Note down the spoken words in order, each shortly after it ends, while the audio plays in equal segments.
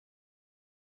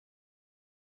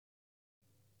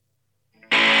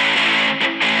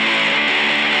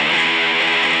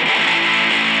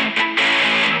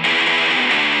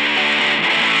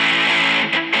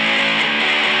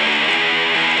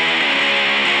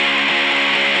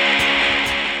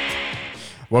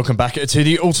Welcome back to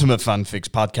the Ultimate Fan Fix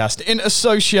podcast in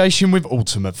association with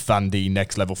Ultimate Fan, the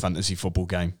next level fantasy football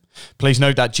game. Please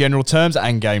note that general terms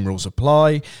and game rules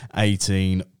apply,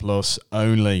 18 plus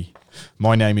only.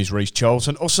 My name is Reece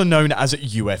Charlton, also known as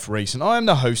UF Reece, and I am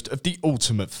the host of the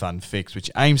Ultimate Fan Fix,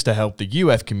 which aims to help the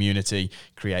UF community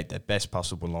create their best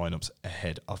possible lineups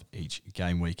ahead of each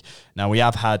game week. Now, we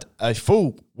have had a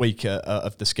full week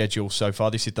of the schedule so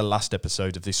far. This is the last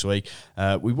episode of this week.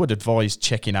 We would advise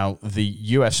checking out the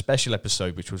UF special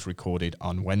episode, which was recorded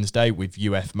on Wednesday with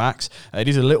UF Max. It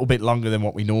is a little bit longer than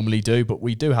what we normally do, but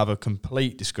we do have a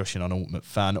complete discussion on Ultimate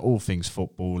Fan, all things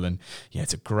football, and yeah,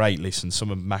 it's a great listen.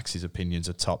 Some of Max's opinions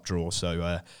are top draw,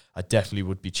 so I definitely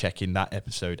would be checking that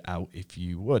episode out if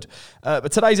you would.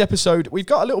 But today's episode, we've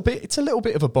got it's a little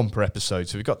bit of a bumper episode.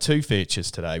 So we've got two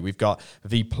features today. We've got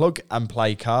the plug and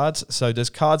play cards. So there's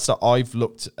cards that I've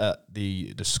looked at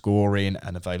the scoring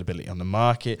and availability on the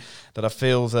market that I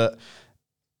feel that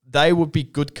they would be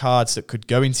good cards that could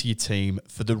go into your team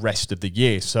for the rest of the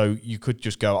year. So you could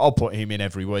just go, I'll put him in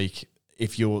every week.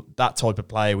 If you're that type of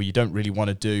player where you don't really want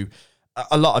to do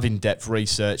a lot of in-depth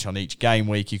research on each game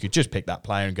week, you could just pick that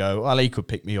player and go, well, he could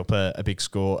pick me up a big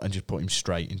score and just put him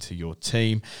straight into your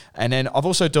team. And then I've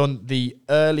also done the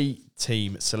early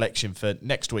team selection for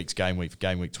next week's game week, for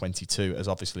game week 22, as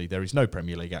obviously there is no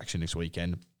Premier League action this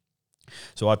weekend.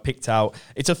 So I picked out,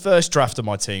 it's a first draft of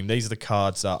my team. These are the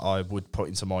cards that I would put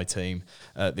into my team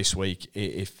this week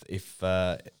if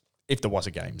there was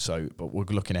a game. So, but we're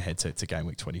looking ahead to game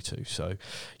week 22. So,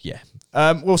 yeah.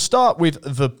 We'll start with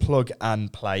the plug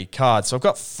and play cards. So I've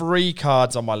got 3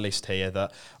 cards on my list here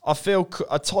that I feel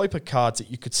a type of cards that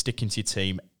you could stick into your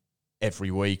team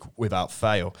every week without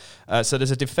fail. So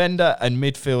there's a defender and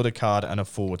midfielder card and a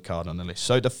forward card on the list.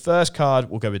 So the first card,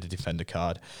 we'll go with the defender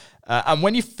card. And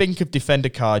when you think of defender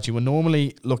cards, you are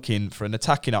normally looking for an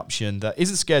attacking option that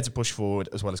isn't scared to push forward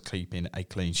as well as keeping a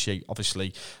clean sheet.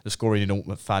 Obviously, the scoring in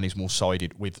Ultimate Fan is more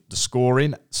sided with the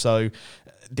scoring, so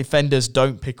defenders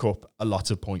don't pick up a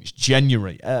lot of points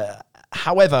generally.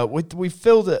 However, we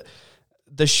feel that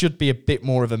there should be a bit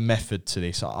more of a method to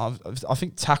this. I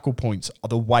think tackle points are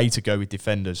the way to go with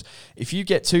defenders. If you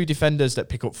get 2 defenders that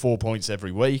pick up 4 points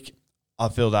every week, I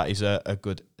feel that is a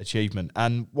good achievement.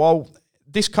 And while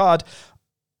this card,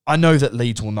 I know that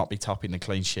Leeds will not be topping the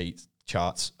clean sheet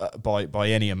charts by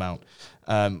any amount.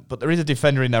 But there is a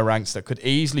defender in their ranks that could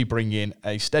easily bring in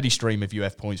a steady stream of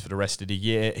UF points for the rest of the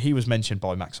year. He was mentioned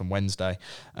by Max on Wednesday,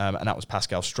 and that was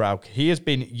Pascal Strauch. He has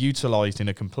been utilised in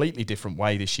a completely different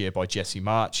way this year by Jesse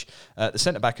March. The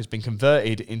centre-back has been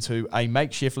converted into a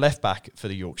makeshift left-back for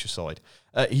the Yorkshire side.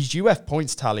 His UF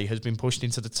points tally has been pushed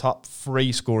into the top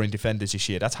 3 scoring defenders this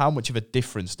year. That's how much of a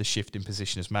difference the shift in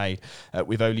position has made,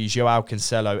 with only Joao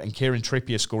Cancelo and Kieran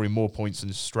Trippier scoring more points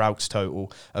than Strauch's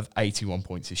total of 81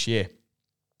 points this year.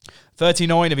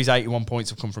 39 of his 81 points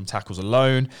have come from tackles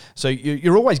alone. So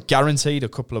you're always guaranteed a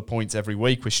couple of points every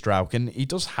week with Strauch, and he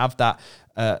does have that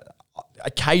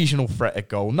occasional threat at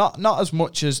goal. Not as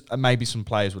much as maybe some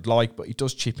players would like, but he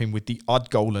does chip in with the odd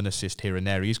goal and assist here and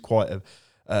there. He's quite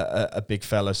a big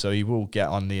fella, so he will get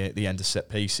on the end of set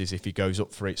pieces if he goes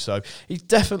up for it. So he's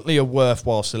definitely a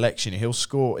worthwhile selection. He'll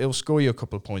score you a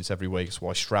couple of points every week. That's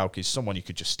why Strauch is someone you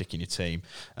could just stick in your team,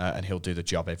 and he'll do the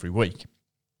job every week.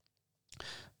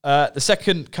 The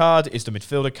second card is the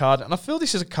midfielder card, and I feel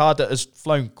this is a card that has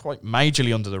flown quite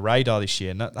majorly under the radar this year,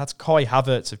 and that's Kai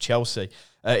Havertz of Chelsea.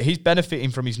 He's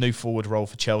benefiting from his new forward role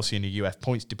for Chelsea in the UF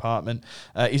points department.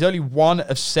 He's only one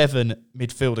of 7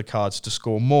 midfielder cards to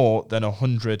score more than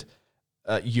 100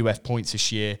 UF points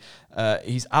this year.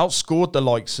 He's outscored the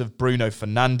likes of Bruno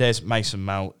Fernandes, Mason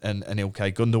Mount, and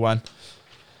Ilkay Gundogan.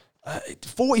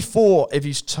 44 of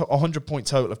his 100-point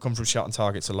total have come from shot on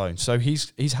targets alone. So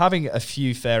he's having a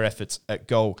few fair efforts at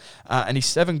goal. And his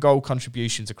 7 goal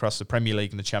contributions across the Premier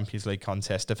League and the Champions League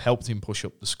contest have helped him push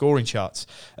up the scoring charts.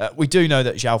 We do know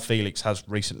that João Felix has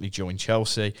recently joined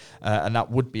Chelsea, and that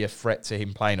would be a threat to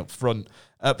him playing up front.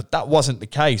 But that wasn't the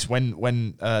case. When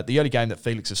the early game that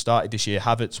Felix has started this year,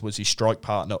 Havertz was his strike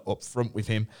partner up front with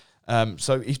him.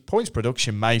 So his points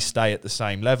production may stay at the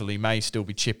same level. He may still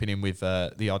be chipping in with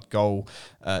the odd goal,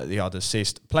 the odd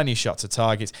assist, plenty of shots at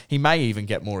targets. He may even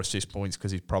get more assist points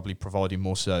because he's probably providing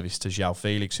more service to João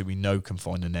Felix, who we know can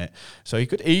find the net. So he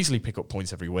could easily pick up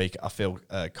points every week. I feel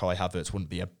Kai Havertz wouldn't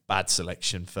be a bad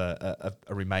selection for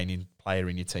a remaining player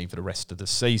in your team for the rest of the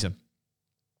season.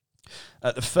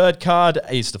 The third card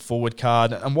is the forward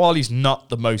card, and while he's not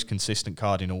the most consistent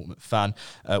card in Ultimate Fan,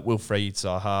 Wilfried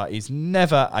Zaha is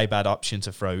never a bad option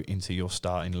to throw into your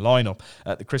starting lineup.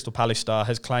 The Crystal Palace star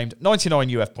has claimed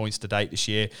 99 UF points to date this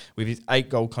year, with his 8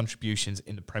 goal contributions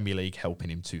in the Premier League helping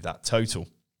him to that total.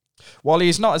 While he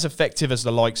is not as effective as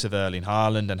the likes of Erling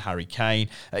Haaland and Harry Kane,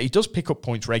 he does pick up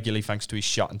points regularly thanks to his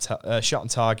shot on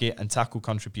target and tackle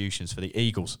contributions for the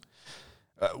Eagles.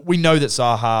 We know that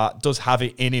Zaha does have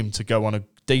it in him to go on a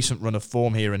decent run of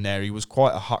form here and there. He was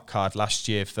quite a hot card last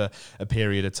year for a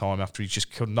period of time after he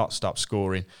just could not stop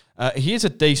scoring. He is a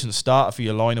decent starter for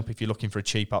your lineup if you're looking for a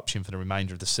cheap option for the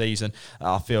remainder of the season.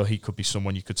 I feel he could be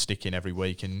someone you could stick in every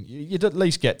week and you'd at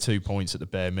least get 2 points at the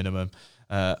bare minimum.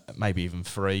 Maybe even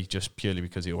 3, just purely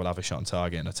because he will have a shot on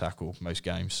target and a tackle most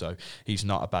games. So he's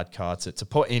not a bad card to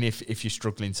put in if you're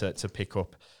struggling to pick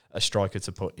up a striker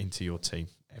to put into your team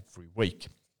every week.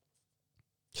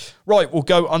 Right, we'll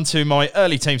go on to my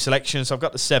early team selection. So I've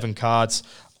got the 7 cards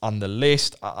on the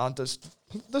list.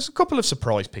 There's a couple of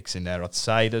surprise picks in there, I'd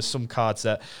say. There's some cards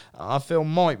that I feel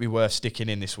might be worth sticking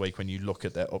in this week when you look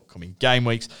at their upcoming game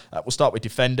weeks. We'll start with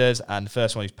defenders, and the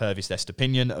first one is Purvis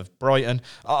Estepinian of Brighton.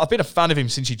 I've been a fan of him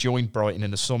since he joined Brighton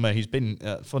in the summer. He's been,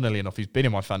 funnily enough, he's been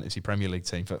in my fantasy Premier League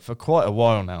team for quite a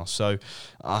while now, so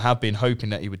I have been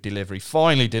hoping that he would deliver. He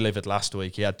finally delivered last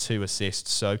week. He had 2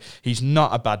 assists, so he's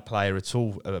not a bad player at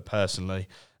all, personally.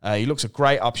 He looks a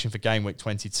great option for game week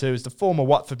 22, as the former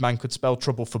Watford man could spell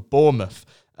trouble for Bournemouth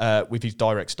with his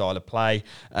direct style of play.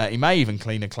 He may even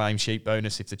clean a claim sheet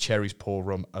bonus if the Cherries' poor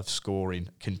run of scoring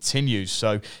continues.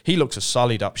 So he looks a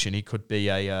solid option. He could be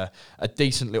a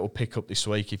decent little pickup this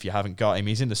week if you haven't got him.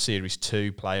 He's in the Series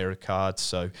 2 player cards,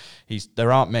 so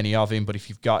there aren't many of him, but if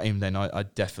you've got him, then I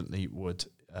definitely would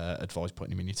advise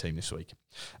putting him in your team this week.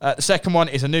 The second one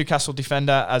is a Newcastle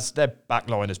defender, as their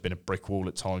backline has been a brick wall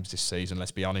at times this season,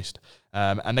 let's be honest.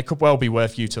 And they could well be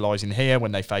worth utilising here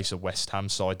when they face a West Ham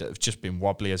side that have just been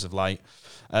wobbly as of late.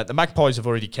 The Magpies have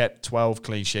already kept 12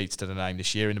 clean sheets to the name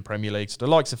this year in the Premier League, so the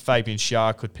likes of Fabian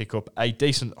Schär could pick up a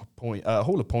decent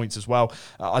haul of points as well.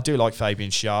 I do like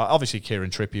Fabian Schär. Obviously, Kieran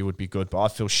Trippier would be good, but I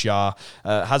feel Schär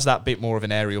has that bit more of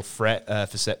an aerial threat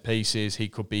for set pieces.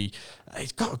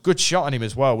 He's got a good shot on him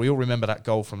as well. We all remember that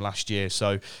goal from last year,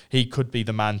 so he could be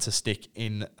the man to stick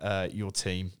in your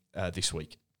team this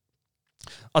week.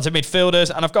 Onto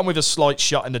midfielders, and I've gone with a slight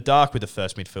shot in the dark with the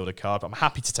first midfielder card, but I'm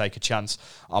happy to take a chance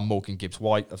on Morgan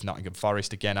Gibbs-White of Nottingham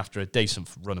Forest again after a decent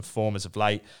run of form as of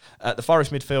late. The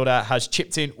Forest midfielder has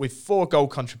chipped in with 4 goal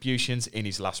contributions in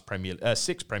his last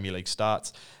 6 Premier League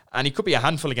starts, and he could be a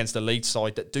handful against a Leeds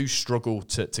side that do struggle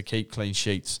to keep clean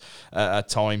sheets at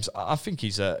times. I think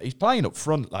he's playing up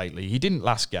front lately. He didn't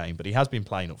last game, but he has been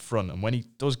playing up front. And when he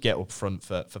does get up front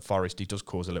for Forest, he does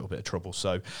cause a little bit of trouble.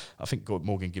 So I think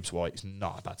Morgan Gibbs-White is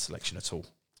not a bad selection at all.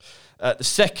 The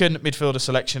second midfielder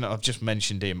selection, I've just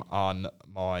mentioned him on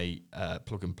my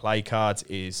plug-and-play cards,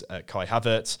 is Kai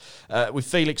Havertz. With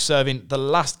Felix serving the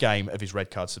last game of his red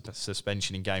card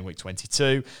suspension in game week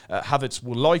 22, Havertz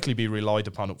will likely be relied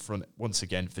upon up front once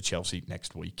again for Chelsea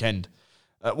next weekend.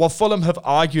 While Fulham have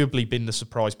arguably been the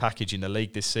surprise package in the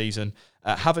league this season,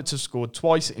 Havertz has scored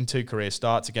twice in 2 career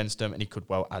starts against them, and he could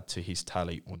well add to his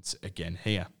tally once again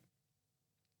here.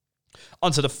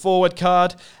 Onto the forward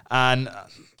card, and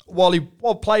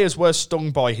while players were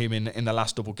stung by him in the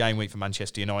last double game week for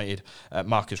Manchester United,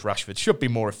 Marcus Rashford should be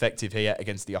more effective here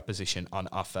against the opposition on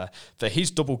offer for his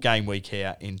double game week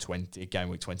here in game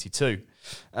week 22.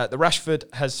 The Rashford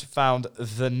has found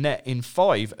the net in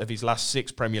 5 of his last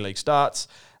 6 Premier League starts,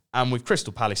 and with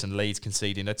Crystal Palace and Leeds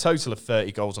conceding a total of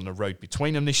 30 goals on the road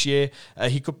between them this year,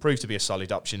 he could prove to be a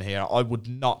solid option here. I would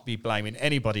not be blaming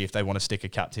anybody if they want to stick a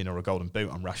captain or a golden boot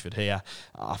on Rashford here.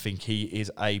 I think he is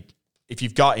if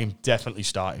you've got him, definitely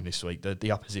start him this week.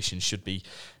 The opposition should be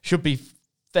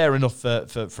fair enough for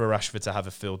Rashford to have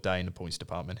a field day in the points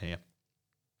department here.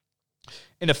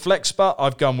 In a flex spot,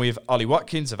 I've gone with Ollie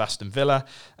Watkins of Aston Villa,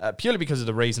 purely because of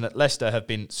the reason that Leicester have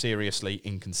been seriously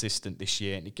inconsistent this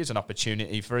year, and it gives an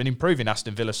opportunity for an improving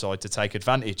Aston Villa side to take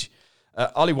advantage.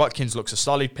 Ollie Watkins looks a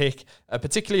solid pick,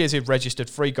 particularly as he registered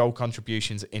 3 goal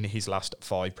contributions in his last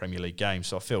 5 Premier League games,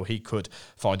 so I feel he could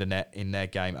find a net in their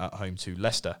game at home to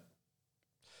Leicester.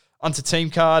 Onto team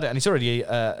card, and it's already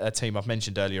a team I've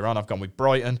mentioned earlier on. I've gone with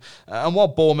Brighton. And while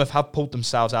Bournemouth have pulled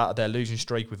themselves out of their losing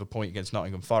streak with a point against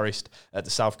Nottingham Forest, the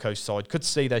South Coast side could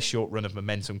see their short run of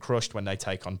momentum crushed when they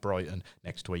take on Brighton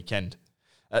next weekend.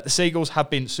 The Seagulls have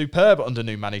been superb under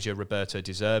new manager Roberto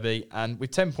De Zerbi, and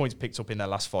with 10 points picked up in their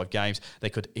last 5 games,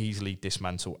 they could easily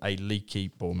dismantle a leaky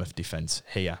Bournemouth defence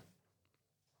here.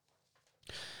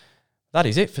 That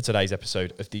is it for today's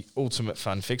episode of the Ultimate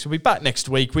Fan Fix. We'll be back next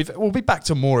week. We'll be back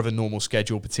to more of a normal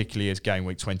schedule, particularly as game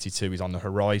week 22 is on the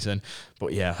horizon.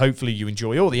 But yeah, hopefully you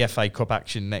enjoy all the FA Cup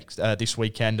action this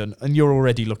weekend, and you're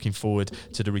already looking forward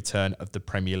to the return of the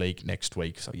Premier League next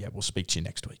week. So yeah, we'll speak to you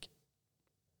next week.